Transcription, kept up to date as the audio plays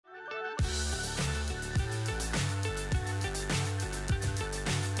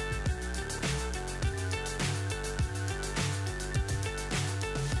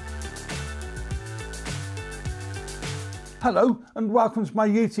Hello and welcome to my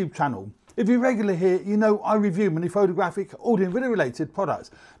YouTube channel. If you're regular here, you know I review many photographic, audio and video related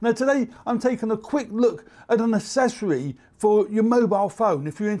products. Now today I'm taking a quick look at an accessory for your mobile phone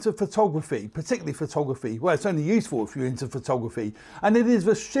if you're into photography, particularly photography. Well, it's only useful if you're into photography, and it is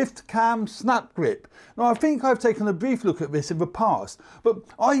the Shiftcam Snapgrip. Now I think I've taken a brief look at this in the past, but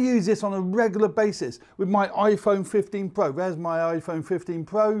I use this on a regular basis with my iPhone 15 Pro. There's my iPhone 15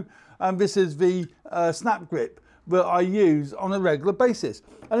 Pro, and this is the Snapgrip that I use on a regular basis.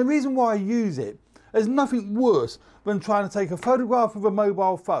 And the reason why I use it, there's nothing worse than trying to take a photograph of a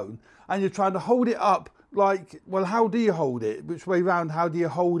mobile phone and you're trying to hold it up like, well, how do you hold it? Which way round, how do you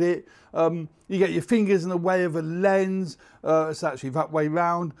hold it? You get your fingers in the way of a lens. It's actually that way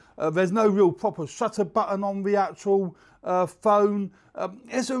round. There's no real proper shutter button on the actual phone.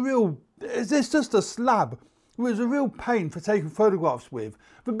 It's just a slab. It was a real pain for taking photographs with.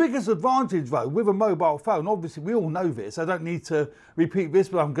 The biggest advantage though with a mobile phone, obviously we all know this, I don't need to repeat this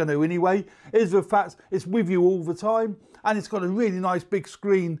but I'm going to anyway, is the fact it's with you all the time and it's got a really nice big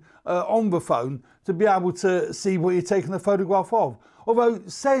screen on the phone to be able to see what you're taking a photograph of. Although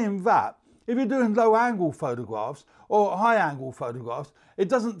saying that, if you're doing low angle photographs or high angle photographs, it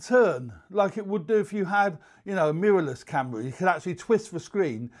doesn't turn like it would do if you had, you know, a mirrorless camera. You could actually twist the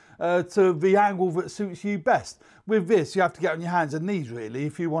screen to the angle that suits you best. With this, you have to get on your hands and knees really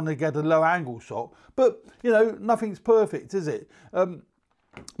if you want to get a low angle shot. But, you know, nothing's perfect, is it?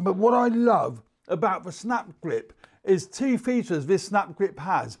 But what I love about the Snapgrip is two features this Snapgrip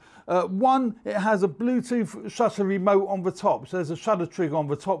has. One, it has a Bluetooth shutter remote on the top. So there's a shutter trigger on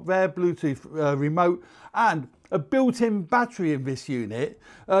the top there, Bluetooth remote, and a built-in battery in this unit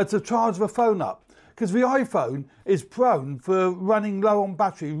to charge the phone up. Because the iPhone is prone for running low on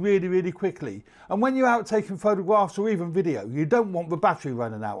battery really, really quickly. And when you're out taking photographs or even video, you don't want the battery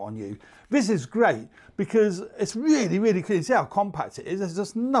running out on you. This is great because it's really, really clean. See how compact it is? There's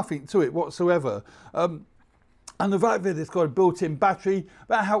just nothing to it whatsoever. And the fact that it's got a built-in battery,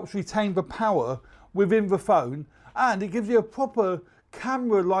 that helps retain the power within the phone, and it gives you a proper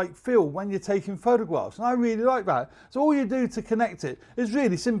camera-like feel when you're taking photographs, and I really like that. So all you do to connect it is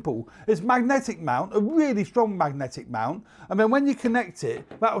really simple. It's magnetic mount, a really strong magnetic mount, and then when you connect it,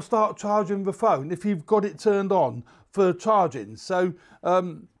 that'll start charging the phone if you've got it turned on for charging. So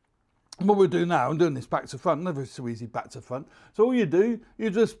what we'll do now, I'm doing this back to front, never so easy back to front. So all you do, you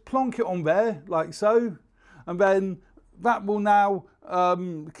just plonk it on there like so, and then that will now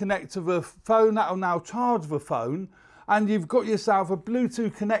connect to the phone, that will now charge the phone, and you've got yourself a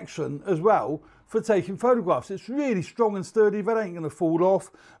Bluetooth connection as well for taking photographs. It's really strong and sturdy, that ain't going to fall off.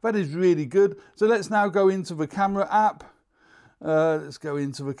 That is really good. So let's now go into the camera app. Let's go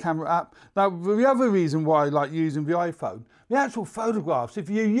into the camera app. Now, the other reason why I like using the iPhone, the actual photographs, if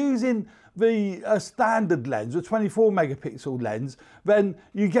you're using the standard lens, a 24 megapixel lens, then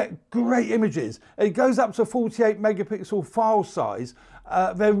you get great images. It goes up to 48 megapixel file size.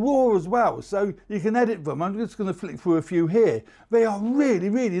 They're raw as well, so you can edit them. I'm just going to flick through a few here. They are really,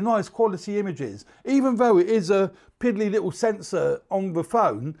 really nice quality images. Even though it is a piddly little sensor on the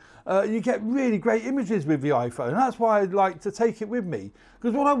phone, you get really great images with the iPhone. And that's why I'd like to take it with me.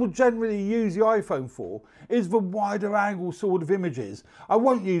 Because what I would generally use the iPhone for is the wider angle sort of images. I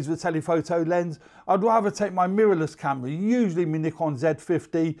won't use the telephoto lens. I'd rather take my mirrorless camera, usually my Nikon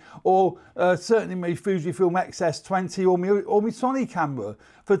Z50, or certainly my Fujifilm XS20 or my Sony camera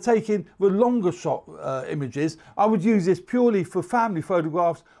for taking the longer shot images. I would use this purely for family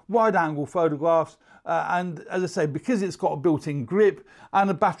photographs, wide angle photographs, and as I say, because it's got a built-in grip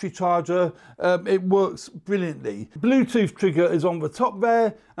and a battery charger, it works brilliantly. Bluetooth trigger is on the top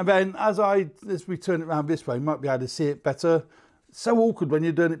there, and then as we turn it around this way, you might be able to see it better. So awkward when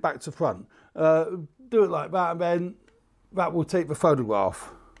you're doing it back to front. Do it like that, and then that will take the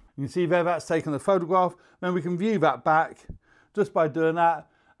photograph. You can see there that's taken the photograph. Then we can view that back just by doing that,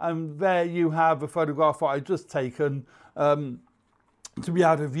 and there you have the photograph that I just taken. To be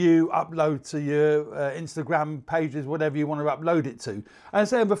able to view, upload to your Instagram pages, whatever you want to upload it to. And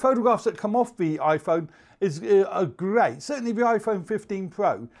so the photographs that come off the iPhone are great, certainly the iPhone 15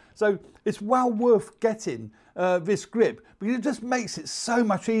 Pro. So it's well worth getting this grip because it just makes it so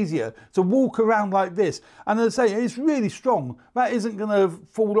much easier to walk around like this. And as I say, it's really strong. That isn't going to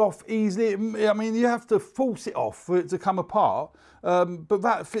fall off easily. I mean, you have to force it off for it to come apart. But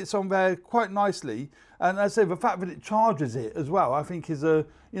that fits on there quite nicely. And as I say, the fact that it charges it as well, I think is a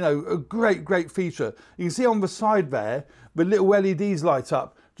great feature. You can see on the side there, the little LEDs light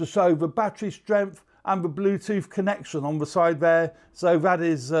up to show the battery strength and the Bluetooth connection on the side there. So that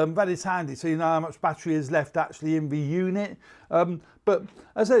is handy. So you know how much battery is left actually in the unit. But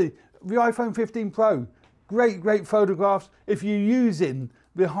as I say, the iPhone 15 Pro, great photographs. If you're using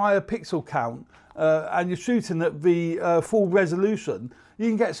the higher pixel count and you're shooting at the full resolution, you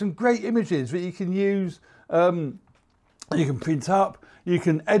can get some great images that you can use, you can print up, you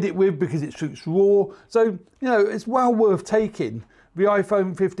can edit with because it shoots raw. So, you know, it's well worth taking the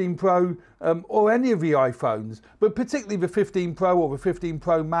iPhone 15 Pro or any of the iPhones, but particularly the 15 Pro or the 15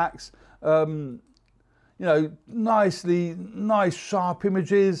 Pro Max. You know, nice sharp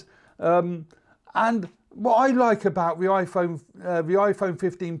images. And what I like about the iPhone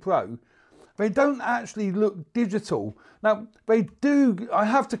 15 Pro, they don't actually look digital. Now, they do, I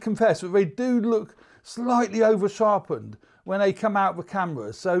have to confess that they do look slightly over sharpened when they come out of the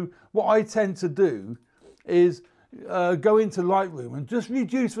camera. So what I tend to do is go into Lightroom and just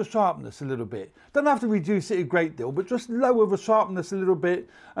reduce the sharpness a little bit. Don't have to reduce it a great deal, but just lower the sharpness a little bit,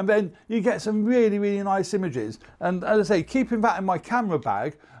 and then you get some really nice images. And as I say, keeping that in my camera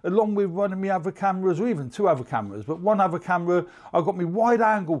bag, along with one of my other cameras, or even two other cameras, but one other camera, I've got my wide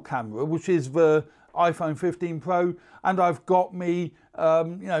angle camera, which is the iPhone 15 Pro, and I've got my you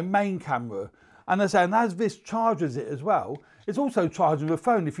know, main camera. And as I say, and as this charges it as well, it's also charging the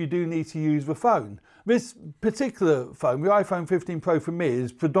phone if you do need to use the phone. This particular phone, the iPhone 15 Pro for me,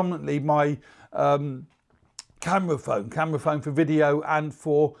 is predominantly my camera phone for video and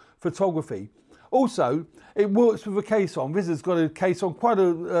for photography. Also, it works with a case on. This has got a case on, quite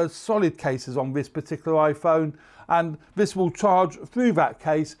a solid cases on this particular iPhone, and this will charge through that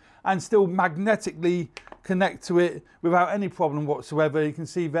case and still magnetically connect to it without any problem whatsoever. You can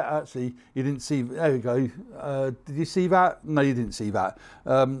see that, actually you didn't see, there we go. Did you see that? No, you didn't see that.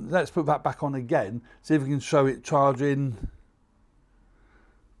 Let's put that back on again, see if we can show it charging.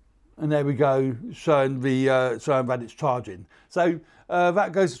 And there we go, showing that it's charging. So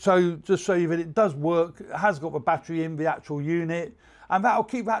that goes to show, just show you that it does work. It has got the battery in the actual unit, and that'll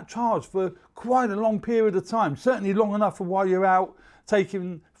keep that charged for quite a long period of time, certainly long enough for while you're out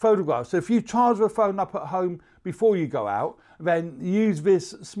taking photographs. So if you charge the phone up at home before you go out, then use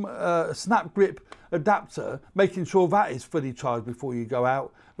this Snapgrip adapter, making sure that is fully charged before you go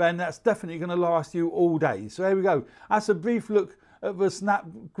out, then that's definitely going to last you all day. So there we go. That's a brief look at the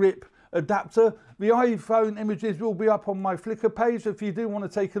Snapgrip adapter. The iPhone images will be up on my Flickr page. If you do want to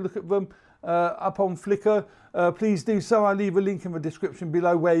take a look at them up on Flickr, please do so. I'll leave a link in the description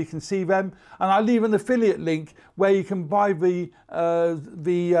below where you can see them, and I'll leave an affiliate link where you can buy the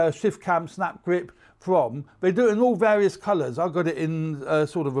Shiftcam Snapgrip from. They do it in all various colours. I got it in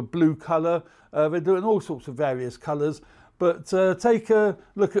sort of a blue colour. They do it in all sorts of various colours. But take a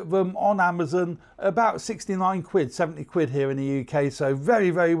look at them on Amazon, about 69 quid, 70 quid here in the UK. So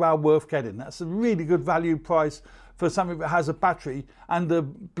very well worth getting. That's a really good value price for something that has a battery and a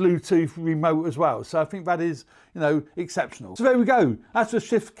Bluetooth remote as well. So I think that is, you know, exceptional. So there we go. That's the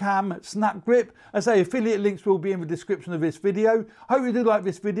Shiftcam Snapgrip. As I say, affiliate links will be in the description of this video. I hope you do like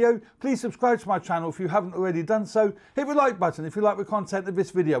this video. Please subscribe to my channel if you haven't already done so. Hit the like button if you like the content of this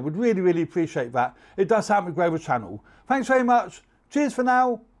video. Would really appreciate that. It does help me grow the channel. Thanks very much. Cheers for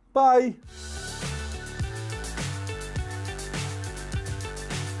now. Bye.